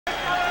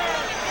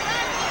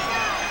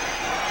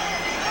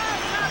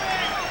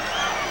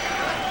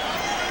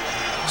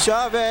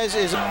Chavez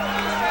is...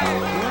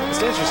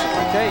 It's interesting,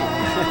 okay.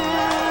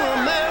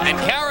 And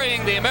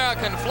carrying the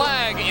American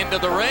flag into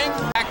the ring,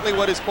 exactly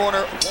what his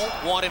corner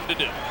won't want him to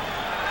do.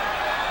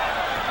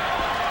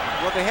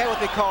 Well, they had what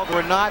they called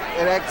were not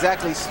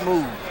exactly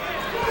smooth.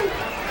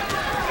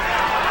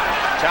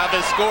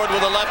 Chavez scored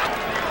with a left.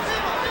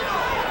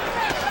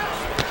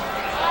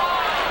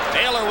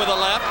 Taylor with a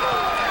left.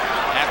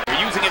 After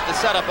using it to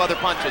set up other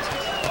punches.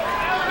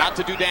 Not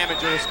to do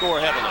damage or score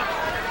heavily.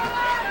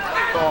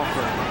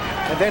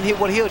 And then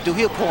what he'll do,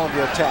 he'll pull on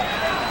the attack.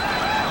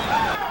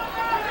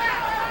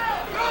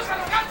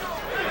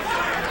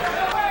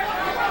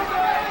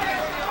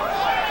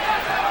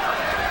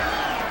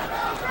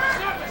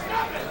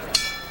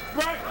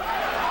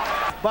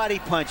 Body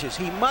punches.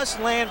 He must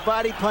land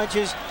body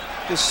punches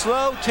to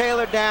slow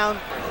Taylor down.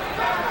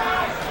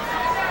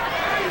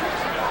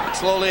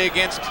 Slowly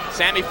against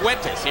Sammy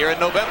Fuentes here in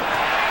November.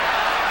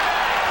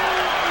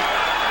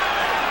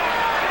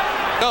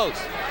 Goes,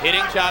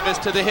 hitting Chavez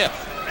to the hip.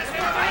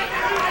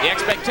 The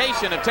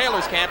expectation of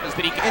Taylor's camp is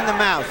that he can... In the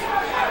mouth.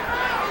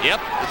 Yep,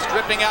 it's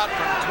dripping out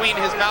from between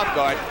his mouth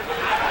guard.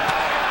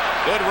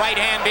 Good right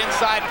hand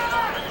inside.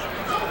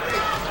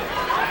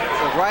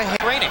 The right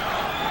hand. Training.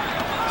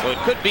 So it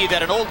could be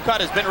that an old cut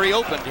has been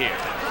reopened here.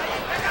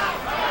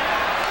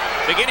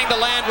 Beginning to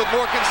land with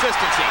more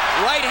consistency.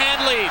 Right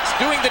hand leads,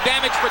 doing the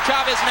damage for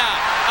Chavez now.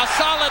 A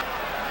solid...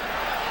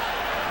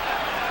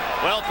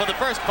 Well, for the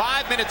first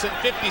 5 minutes and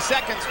 50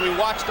 seconds, we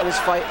watched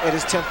his fight at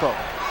his tempo.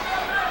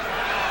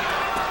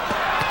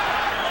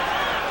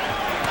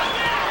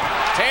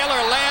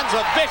 Taylor lands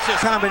a vicious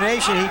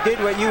combination. He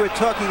did what you were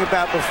talking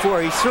about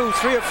before. He threw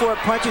 3 or 4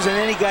 punches and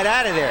then he got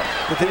out of there.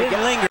 But they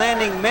didn't linger,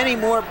 landing many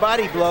more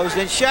body blows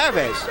than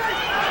Chavez.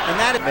 And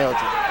that is Meldrick.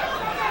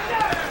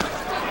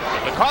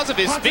 Because of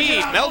his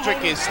speed,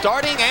 Meldrick is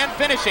starting and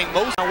finishing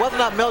most. Now, whether or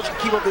not Meldrick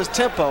can keep up this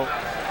tempo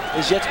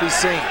is yet to be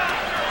seen.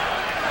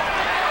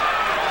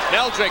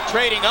 Meldrick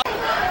trading up.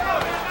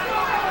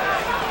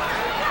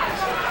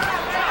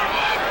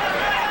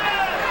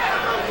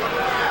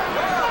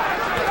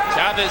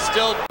 Chavez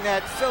still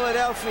that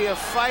Philadelphia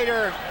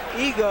fighter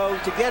ego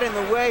to get in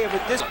the way of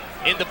it.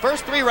 In the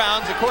first 3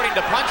 rounds, according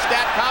to punch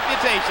stat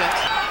computations,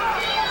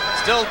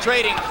 still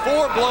trading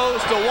 4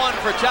 blows to 1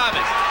 for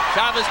Chavez.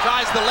 Chavez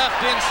tries the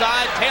left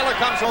inside. Taylor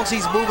comes. Once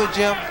he's moving,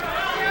 Jim,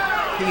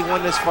 he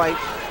won this fight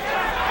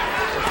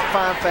in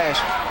fine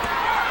fashion.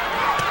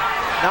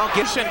 Now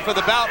for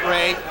the bout,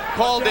 Ray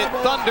called it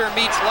thunder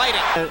meets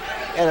lightning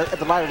at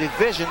the lighter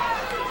division,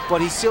 but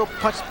he still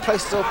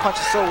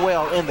punches so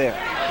well in there.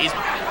 He's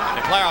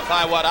to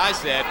clarify what I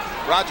said.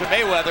 Roger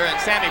Mayweather and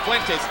Sammy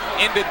Fuentes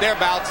ended their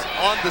bouts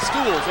on the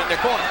stools in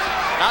their corners.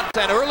 Not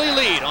an early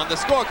lead on the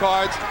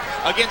scorecards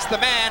against the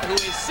man who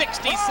is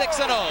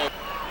 66-0.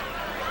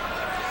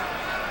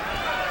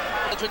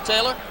 Meldrick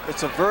Taylor.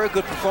 It's a very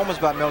good performance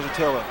by Meldrick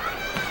Taylor.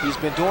 He's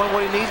been doing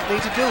what he needs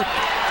to do.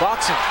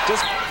 Boxing.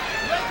 Just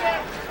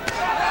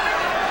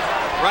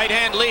right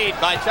hand lead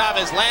by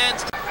Chavez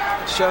lands.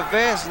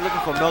 Chavez is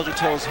looking for Meldrick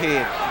Taylor's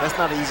head. That's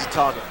not an easy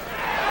target.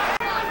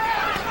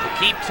 To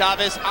keep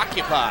Chavez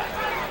occupied.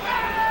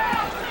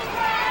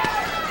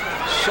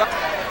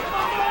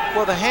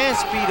 Well, the hand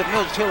speed of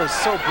Meldrick Taylor is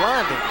so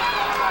blinding.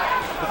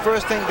 The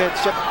first thing that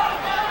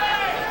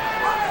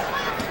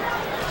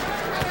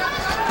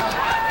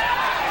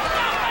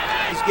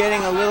he's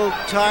getting a little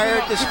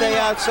tired to stay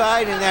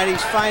outside, and that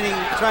he's trying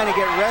to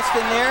get rest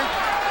in there.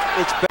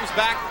 It's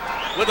back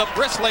with a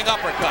bristling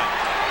uppercut.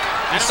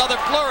 And another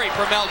flurry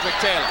for Meldrick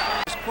Taylor.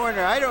 This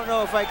corner, I don't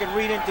know if I can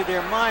read into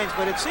their minds,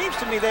 but it seems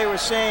to me they were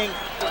saying...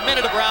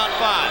 Minute of round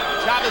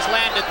 5. Chavez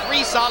landed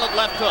 3 solid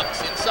left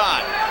hooks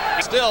inside.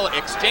 Still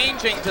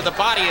exchanging to the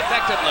body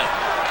effectively.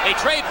 They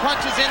trade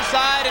punches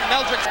inside, and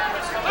Meldrick...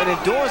 And in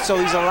doing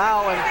so, he's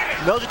allowing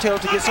Meldrick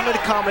Taylor to get some of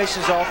the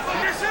combinations off.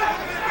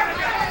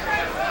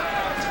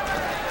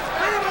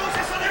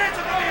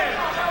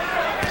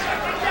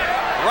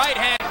 Right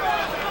hand.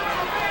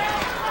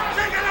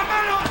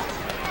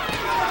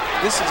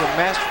 This is a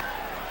master.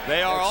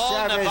 They are all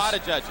Chavez Nevada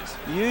judges.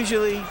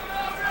 Usually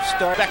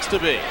start. Expects to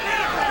be.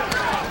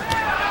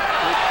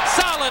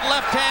 Solid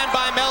left hand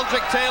by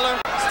Meldrick Taylor.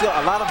 Still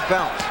a lot of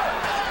bounce.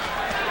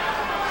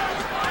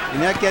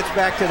 And that gets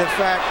back to the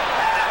fact,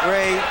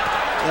 Ray,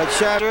 that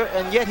Chavez,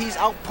 and yet he's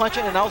out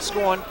punching and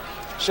outscoring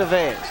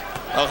Chavez.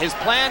 Well, his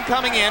plan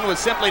coming in was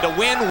simply to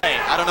win.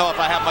 I don't know if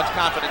I have much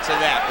confidence in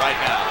that right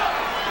now.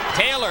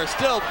 Taylor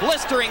still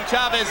blistering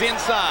Chavez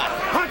inside.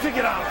 Punching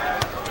it out.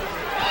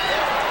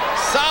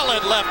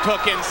 Solid left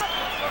hook in.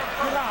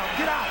 Get out,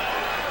 get out.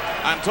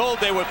 I'm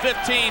told they were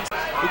 15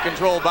 who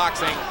control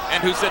boxing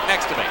and who sit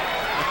next to me.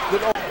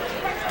 Good.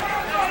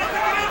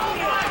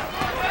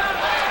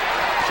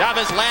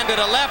 Chavez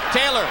landed a left.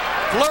 Taylor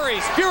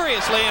flurries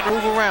furiously and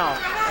move around.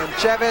 And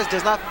Chavez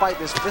does not fight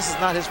this. This is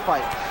not his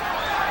fight.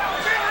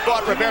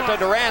 Fought Roberto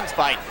Duran's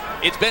fight.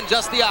 It's been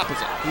just the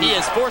opposite. He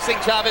is forcing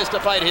Chavez to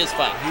fight his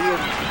fight.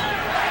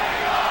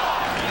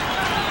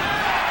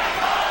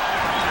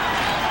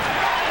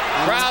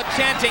 Crowd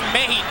chanting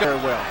Mexico. Very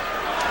well.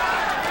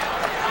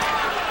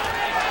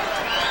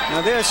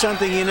 Now there's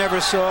something you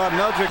never saw.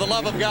 Meldrick. For the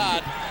love of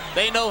God,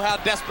 they know how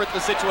desperate the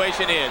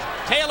situation is.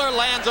 Taylor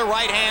lands a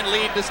right-hand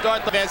lead to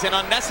start the as an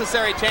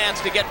unnecessary chance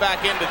to get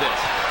back into this.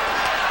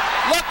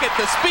 Look at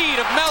the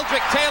speed of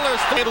Meldrick.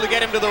 Taylor's able to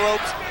get him to the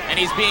ropes, and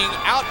he's being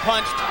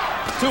outpunched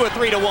 2 or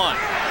 3 to 1.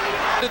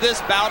 To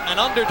this bout, an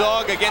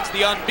underdog against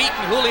the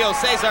unbeaten Julio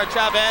Cesar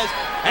Chavez.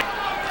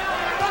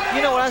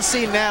 You know what I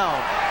see now,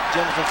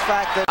 Jim, is the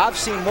fact that I've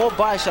seen more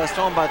body shots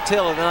thrown by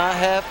Taylor than I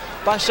have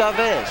by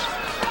Chavez.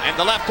 And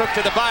the left hook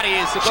to the body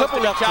is supposed to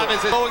be Chavez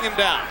is slowing him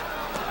down.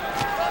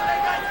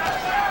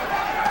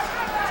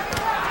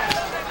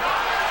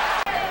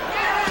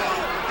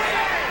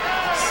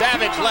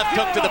 Savage left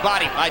hook to the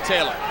body by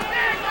Taylor.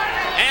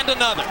 And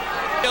another.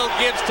 Bill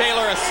gives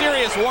Taylor a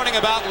serious warning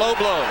about low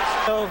blows.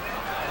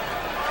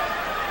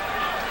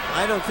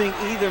 I don't think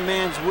either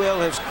man's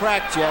will has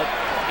cracked yet.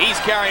 He's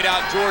carried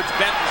out George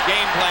Benton's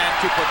game plan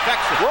to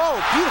perfection.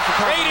 Whoa, beautiful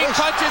Trading combination.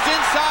 punches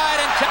inside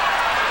and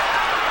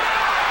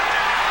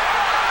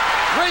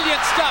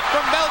brilliant stuff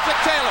from Meldrick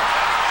Taylor.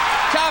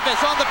 Chavez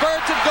on the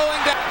verge of going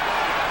down.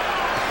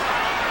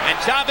 And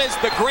Chavez,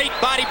 the great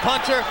body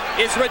puncher,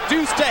 is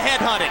reduced to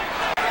headhunting.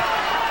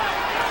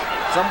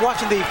 So I'm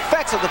watching the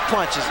effects of the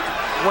punches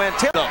when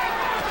Taylor.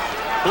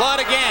 Blood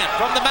again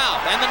from the mouth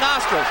and the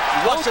nostrils.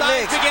 Both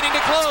eyes beginning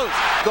to close.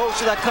 Goes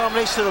to that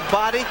combination to the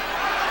body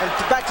and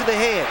back to the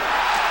head.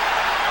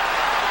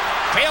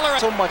 Taylor.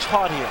 So much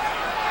heart here.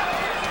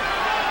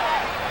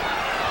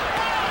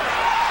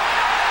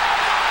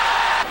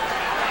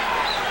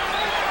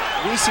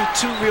 We see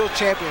 2 real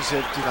champions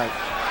here tonight.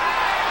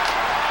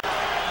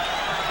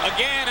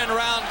 Again in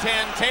round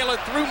 10, Taylor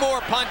threw more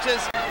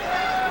punches.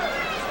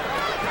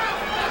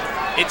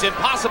 It's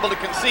impossible to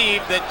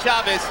conceive that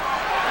Chavez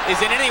is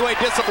in any way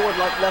disappointed.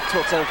 Like left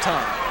hooks at a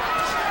time.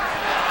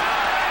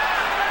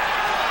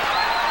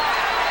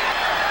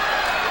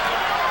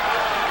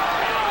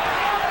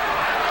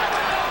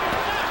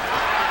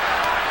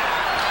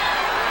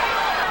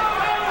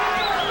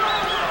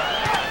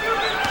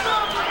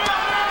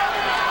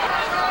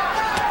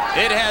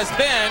 It has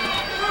been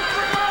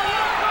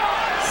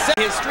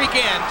his streak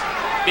end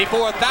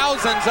before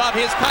thousands of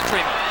his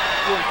countrymen.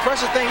 The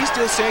impressive thing, he's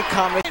still saying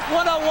comment.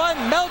 101,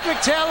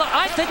 Meldrick Taylor.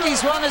 I think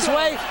he's run his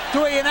way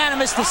to a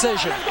unanimous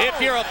decision. If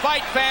you're a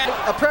fight fan.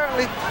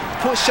 Apparently,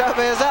 push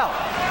Chavez out.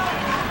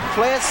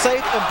 Play it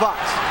safe and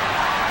box.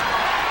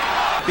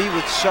 Be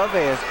with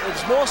Chavez.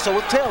 It's more so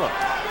with Taylor.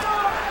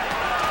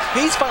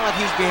 He's feeling like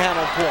he's behind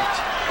on points.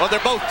 Well,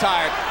 they're both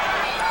tired.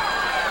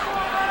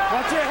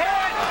 Watch your head.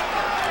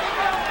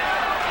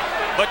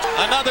 But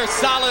another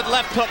solid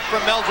left hook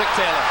from Meldrick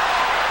Taylor.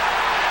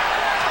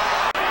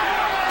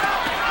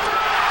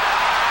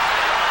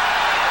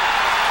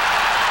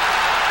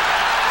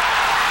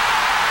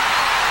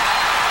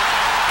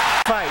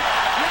 Fight.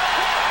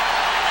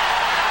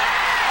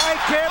 I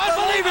can't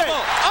believe it.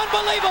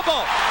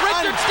 Unbelievable.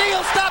 Richard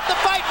Steele stopped the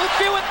fight with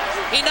Hewitt.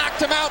 He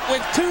knocked him out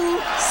with 2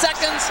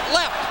 seconds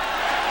left.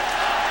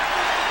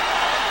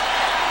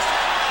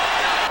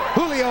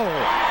 Julio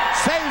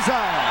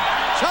Cesar